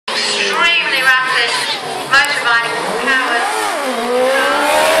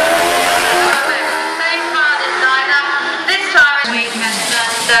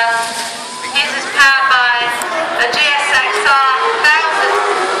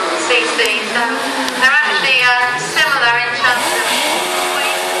they're actually similar in terms of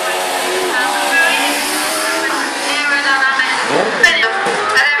aerodynamics.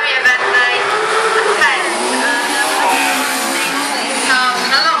 At every event they attend, these cars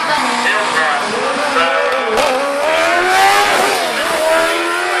and a lot more.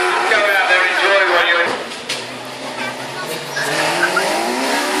 Go out there, enjoy what you're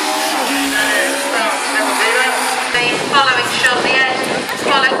following shortly Ed,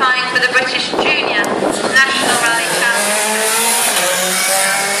 qualifying for the British Junior National Rally Championship.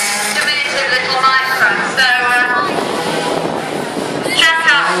 Diminutive little micro. So Jack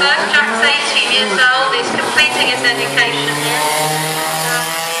Arthur, Jack's 18 years old, he's completing his education here.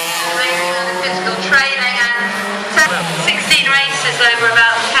 Physical training and 16 races over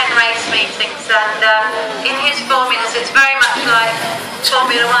about 10 race meetings, and in his formulas it's very much like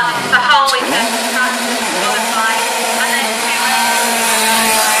Formula One. It's a whole weekend of practice.